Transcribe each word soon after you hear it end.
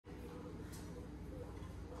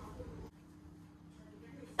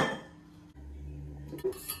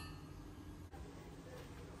What's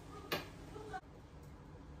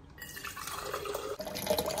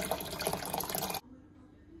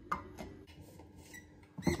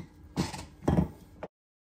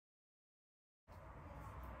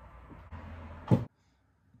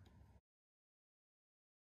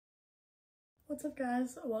up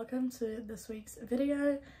guys, welcome to this week's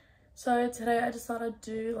video. So today I just thought I'd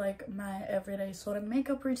do like my everyday sort of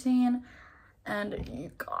makeup routine, and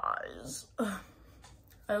you guys,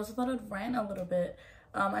 I also thought I'd rant a little bit.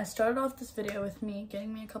 I started off this video with me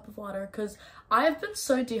getting me a cup of water because I've been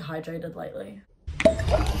so dehydrated lately.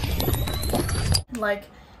 Like,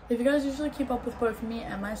 if you guys usually keep up with both me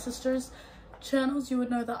and my sister's channels, you would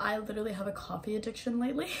know that I literally have a coffee addiction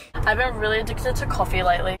lately. I've been really addicted to coffee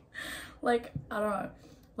lately. Like, I don't know,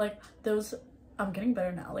 like I'm getting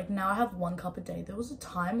better now. Like now I have 1 cup a day. There was a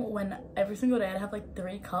time when every single day I'd have like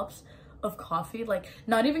 3 cups of coffee. Like,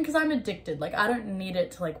 not even because I'm addicted, like I don't need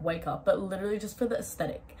it to like wake up, but literally just for the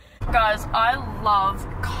aesthetic. Guys, I love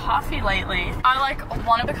coffee lately. I like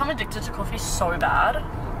want to become addicted to coffee so bad.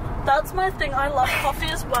 That's my thing. I love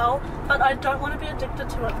coffee as well, but I don't want to be addicted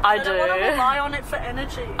to it. I don't want to rely on it for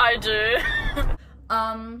energy. I do.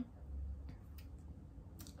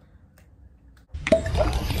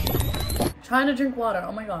 Trying to drink water.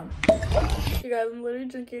 Oh my god. You guys, I'm literally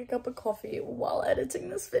drinking a cup of coffee while editing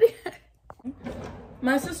this video.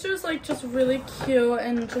 My sister's like just really cute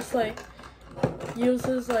and just like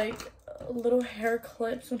uses like little hair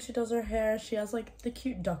clips when she does her hair. She has like the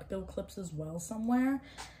cute duckbill clips as well somewhere.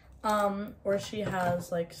 Or she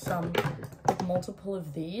has like some like multiple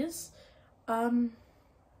of these. I'm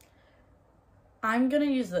gonna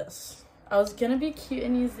use this. I was gonna be cute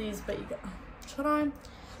and use these, but you go, should I?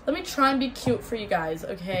 Let me try and be cute for you guys,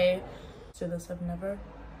 okay? So this, I've never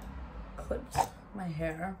clipped my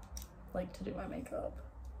hair like to do my makeup.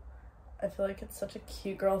 I feel like it's such a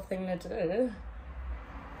cute girl thing to do.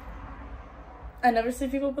 I never see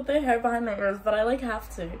people put their hair behind their ears, but I like have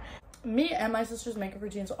to. Me and my sister's makeup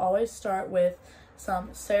routines always start with some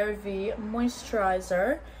CeraVe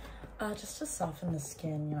moisturizer, just to soften the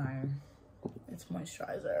skin, you know. It's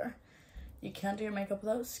moisturizer. You can't do your makeup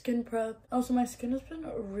without skin prep. Also, my skin has been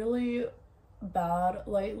really bad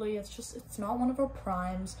lately. It's not one of our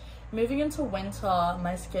primes. Moving into winter,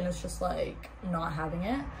 my skin is just like not having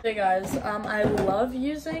it. Hey guys, I love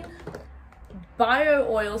using bio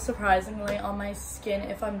oil surprisingly on my skin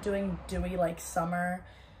if I'm doing dewy, like summer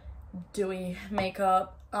dewy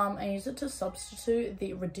makeup. I use it to substitute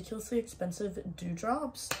the ridiculously expensive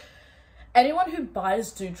dewdrops. Anyone who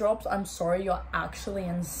buys dewdrops, I'm sorry, you're actually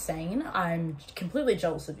insane. I'm completely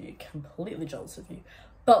jealous of you,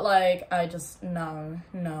 But like, I just, no.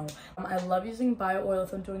 I love using bio oil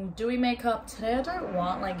if I'm doing dewy makeup. Today I don't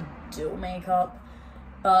want like dew makeup,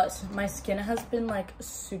 but my skin has been like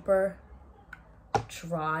super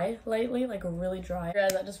dry lately, like really dry.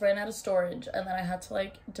 Guys, I just ran out of storage and then I had to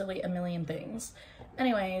like delete a million things.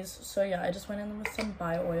 Anyways, so yeah, I just went in with some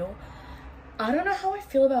bio oil. I don't know how I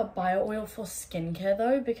feel about bio oil for skincare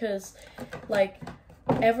though, because like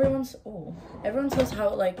everyone says how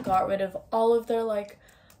it like got rid of all of their like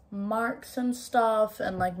marks and stuff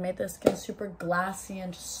and like made their skin super glassy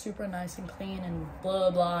and just super nice and clean and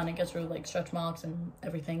blah blah, and it gets rid of like stretch marks and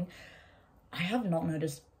everything. I have not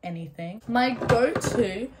noticed anything. My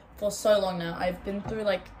go-to for so long now, I've been through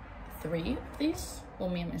like 3 of these. Well,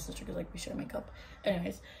 me and my sister, because like we share makeup.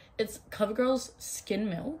 Anyways, it's CoverGirl's Skin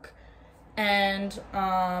Milk. And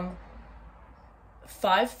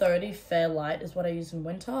 530 Fair Light is what I use in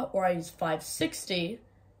winter, or I use 560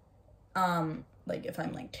 like if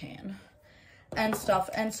I'm like tan and stuff.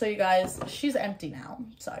 And so you guys, she's empty now,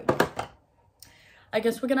 so I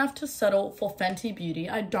guess we're gonna have to settle for Fenty Beauty.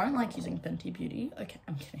 I don't like using Fenty Beauty. Okay,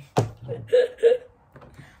 I'm kidding.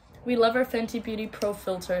 We love our Fenty Beauty Pro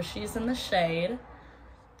Filter. She's in the shade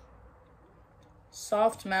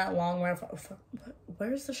Soft Matte Long Wear.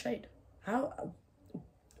 Where's the shade? How?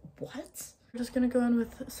 What? I'm just gonna go in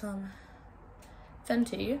with some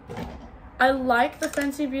Fenty. I like the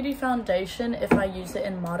Fenty Beauty foundation if I use it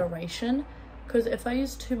in moderation, because if I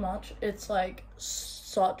use too much, it's like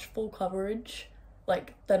such full coverage,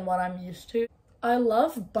 like than what I'm used to. I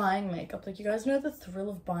love buying makeup. Like, you guys know the thrill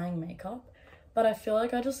of buying makeup, but I feel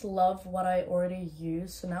like I just love what I already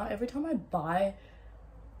use. So now every time I buy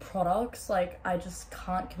products, like I just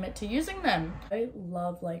can't commit to using them. I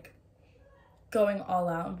love like going all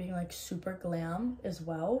out and being like super glam as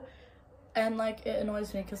well, and like it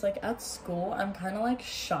annoys me because like at school I'm kind of like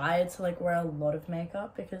shy to like wear a lot of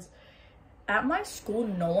makeup, because at my school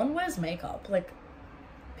no one wears makeup. Like,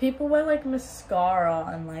 people wear like mascara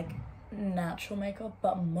and like natural makeup,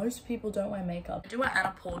 but most people don't wear makeup. I do what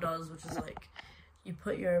Anna Paul does, which is like you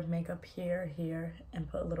put your makeup here and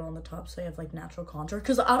put a little on the top so you have like natural contour,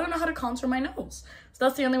 because I don't know how to contour my nose, so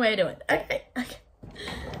that's the only way I do it. Okay.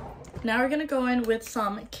 Now we're gonna go in with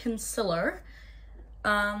some concealer.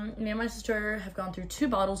 Me and my sister have gone through 2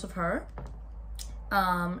 bottles of her.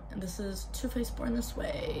 This is Too Faced Born This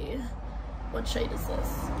Way. What shade is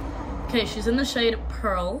this? Okay, she's in the shade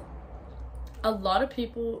Pearl. A lot of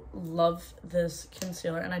people love this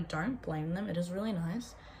concealer and I don't blame them. It is really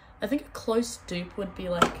nice. I think a close dupe would be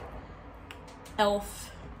like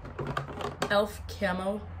Elf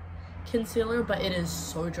Camo concealer, but it is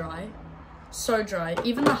so dry. So dry.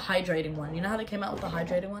 Even the hydrating one. You know how they came out with the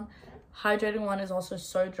hydrating one? Hydrating one is also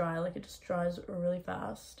so dry. Like, it just dries really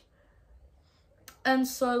fast. And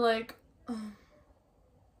so, like...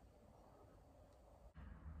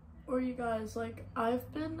 Or you guys, like, I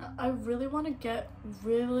really want to get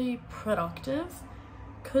really productive,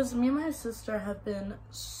 because me and my sister have been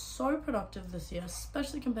so productive this year,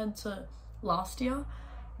 especially compared to last year,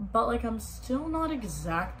 but like I'm still not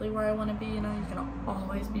exactly where I want to be. You know, you can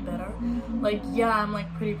always be better. Like, yeah, I'm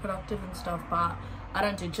like pretty productive and stuff, but I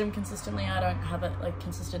don't do gym consistently, I don't have a like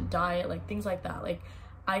consistent diet, like things like that. Like,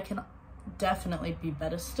 I can definitely be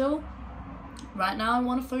better still. Right now I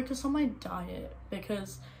want to focus on my diet,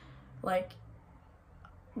 because like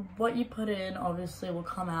what you put in obviously will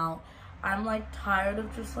come out. I'm like tired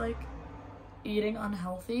of just like eating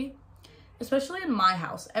unhealthy, especially in my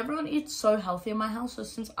house. Everyone eats so healthy in my house, so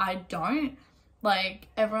since I don't, like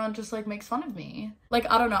everyone just like makes fun of me. Like,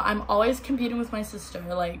 I don't know, I'm always competing with my sister,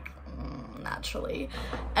 like naturally,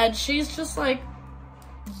 and she's just like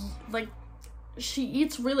she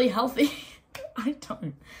eats really healthy. I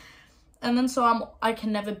don't. And then so I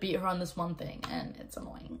can never beat her on this one thing, and it's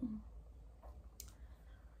annoying.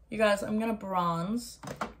 You guys, I'm gonna bronze.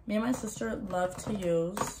 Me and my sister love to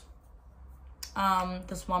use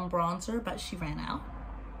this one bronzer, but she ran out.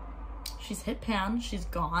 She's hit pan, she's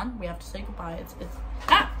gone. We have to say goodbye.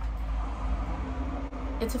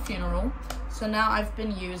 It's a funeral. So now I've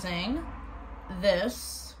been using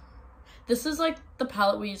this. This is like the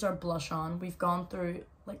palette we use our blush on. We've gone through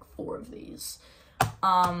like 4 of these.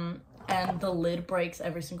 And the lid breaks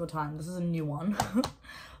every single time. This is a new one.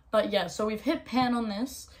 But yeah, so we've hit pan on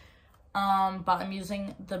this. But I'm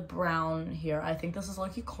using the brown here. I think this is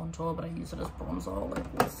like a contour, but I use it as bronzer. Like,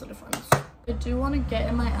 what's the difference? I do want to get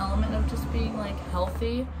in my element of just being like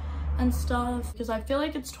healthy and stuff, because I feel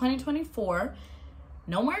like it's 2024.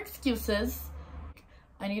 No more excuses.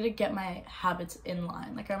 I need to get my habits in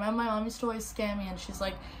line. Like, I remember my mom used to always scare me, and she's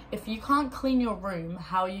like, if you can't clean your room,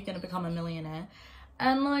 how are you gonna become a millionaire?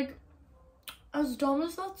 And like, as dumb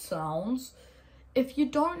as that sounds, if you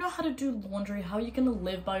don't know how to do laundry, how are you gonna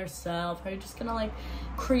live by yourself? How are you just gonna like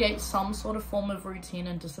create some sort of form of routine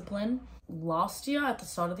and discipline? Last year, at the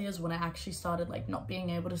start of the year, is when I actually started like not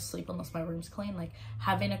being able to sleep unless my room's clean, like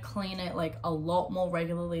having to clean it like a lot more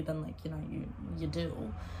regularly than like, you know, you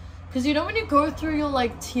do. Because you know, when you go through your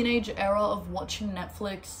like teenage era of watching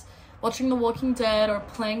Netflix, watching The Walking Dead, or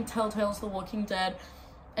playing Telltale's The Walking Dead,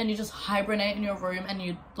 and you just hibernate in your room and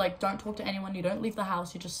you like don't talk to anyone, you don't leave the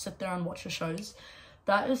house, you just sit there and watch your shows.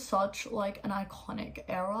 That is such like an iconic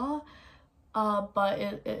era, but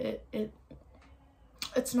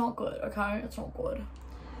it's not good, okay? It's not good.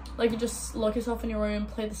 Like, you just lock yourself in your room,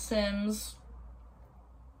 play The Sims,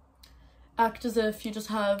 act as if you just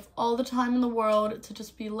have all the time in the world to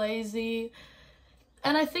just be lazy.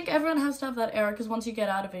 And I think everyone has to have that era, because once you get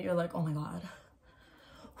out of it, you're like, oh my god.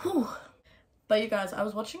 Whew. But you guys, I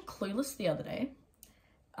was watching Clueless the other day,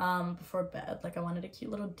 before bed. Like, I wanted a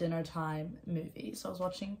cute little dinner time movie, so I was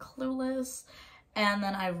watching Clueless, and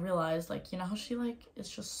then I realized, like, you know how she like is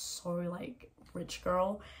just so like rich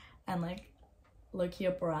girl and like low-key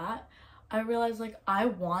a brat? I realized like I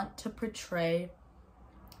want to portray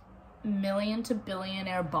million to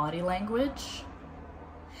billionaire body language,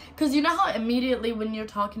 because you know how immediately when you're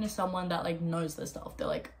talking to someone that like knows their stuff, they're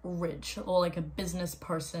like rich or like a business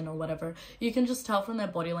person or whatever, you can just tell from their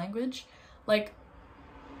body language. Like,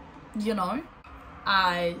 you know,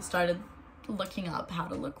 I started looking up how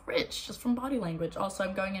to look rich just from body language. Also,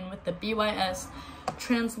 I'm going in with the BYS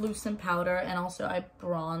translucent powder, and also I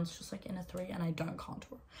bronze just like in a 3, and I don't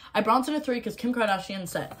contour. I bronze in a 3 because Kim Kardashian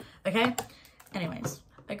said, okay? Anyways,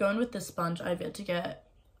 I go in with this sponge. I've yet to get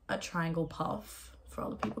a triangle puff for all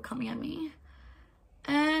the people coming at me.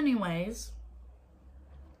 Anyways,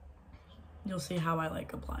 you'll see how I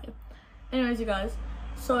like apply it. Anyways, you guys,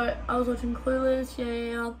 so I was watching Clueless,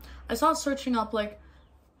 yeah. I started searching up like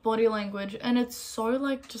body language, and it's so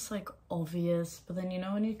like just like obvious, but then you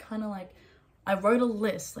know when you kind of like I wrote a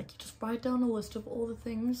list. Like, you just write down a list of all the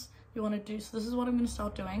things you want to do. So this is what I'm going to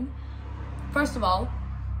start doing. First of all,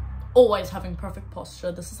 always having perfect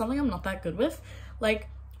posture. This is something I'm not that good with. Like,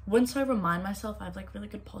 once I remind myself I have like really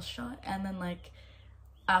good posture, and then like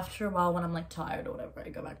after a while when I'm like tired or whatever, I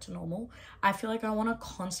go back to normal. I feel like I want to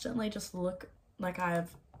constantly just look like I have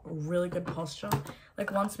really good posture.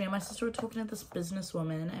 Like, once me and my sister were talking to this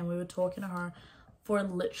businesswoman, and we were talking to her for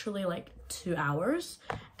literally like 2 hours,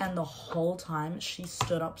 and the whole time she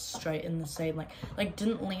stood up straight in the same, like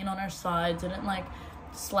didn't lean on her side, didn't like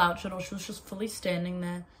slouch at all. She was just fully standing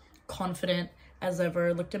there, confident as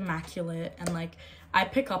ever, looked immaculate. And like, I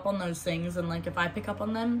pick up on those things, and like if I pick up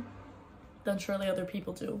on them, then surely other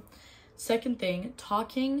people do. Second thing,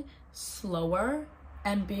 talking slower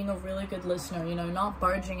and being a really good listener, you know, not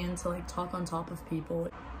barging in to like talk on top of people.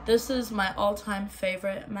 This is my all-time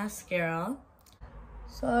favorite mascara.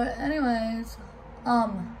 So anyways,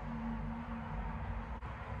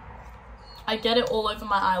 I get it all over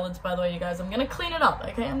my eyelids, by the way, you guys. I'm gonna clean it up,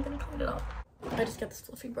 okay? I'm gonna clean it up. I just get this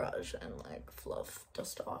fluffy brush and like fluff,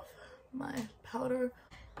 dust off my powder.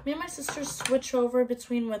 Me and my sister switch over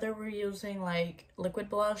between whether we're using like liquid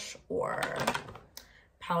blush or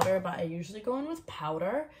powder, but I usually go in with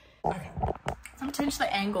powder. Okay, I'm gonna change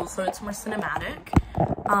the angle so it's more cinematic.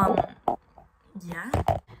 Yeah,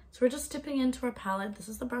 so we're just dipping into our palette. This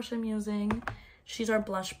is the brush I'm using. She's our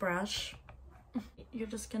blush brush. You're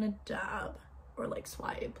just gonna dab or like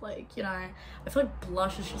swipe, like, you know, I feel like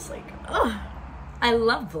blush is just like, ugh, I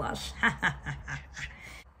love blush.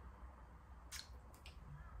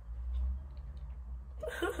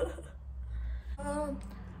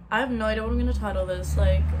 I have no idea what I'm gonna title this,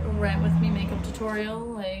 like rant with me makeup tutorial,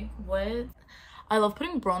 like what? I love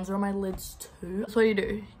putting bronzer on my lids too. That's what you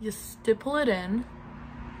do, you stipple it in.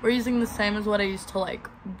 We're using the same as what I used to like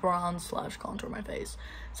bronze / contour my face.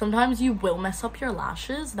 Sometimes you will mess up your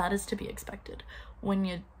lashes, that is to be expected when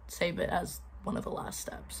you save it as one of the last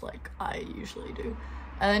steps, like I usually do.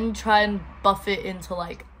 And then you try and buff it into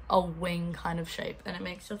like a wing kind of shape, and it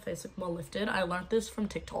makes your face look more lifted. I learned this from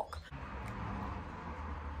TikTok.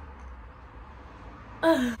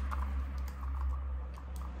 Let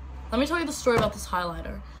me tell you the story about this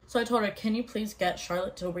highlighter. So I told her, can you please get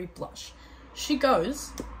Charlotte Tilbury blush? She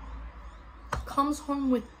goes, comes home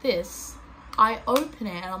with this. I open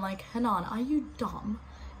it and I'm like, Hanan, are you dumb?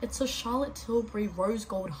 It's a Charlotte Tilbury rose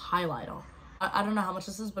gold highlighter. I don't know how much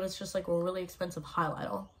this is, but it's just like a really expensive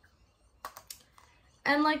highlighter.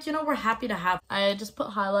 And like, you know, we're happy to have. I just put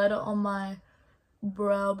highlighter on my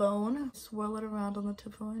brow bone, swirl it around on the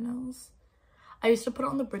tip of my nose. I used to put it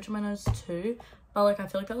on the bridge of my nose too, but like I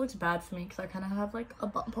feel like that looks bad for me because I kind of have like a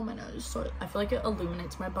bump on my nose, so I feel like it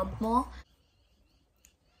illuminates my bump more.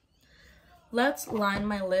 Let's line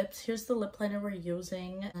my lips. Here's the lip liner we're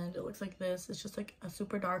using, and it looks like this. It's just like a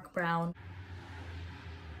super dark brown.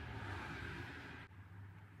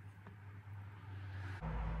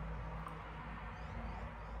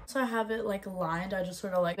 So I have it like lined, I just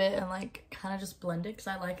sort of like it and like kind of just blend it because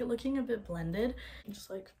I like it looking a bit blended. Just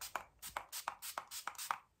like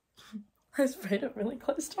I sprayed it really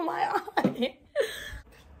close to my eye.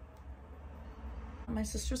 My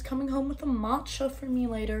sister's coming home with a matcha for me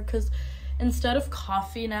later because instead of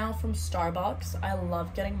coffee now from Starbucks, I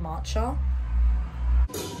love getting matcha.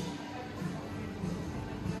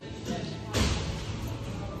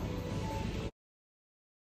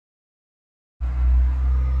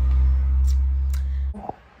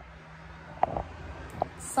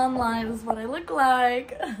 Sunlight is what I look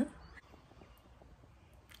like.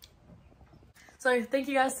 So thank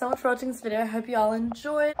you guys so much for watching this video. I hope you all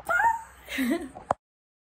enjoyed. Bye!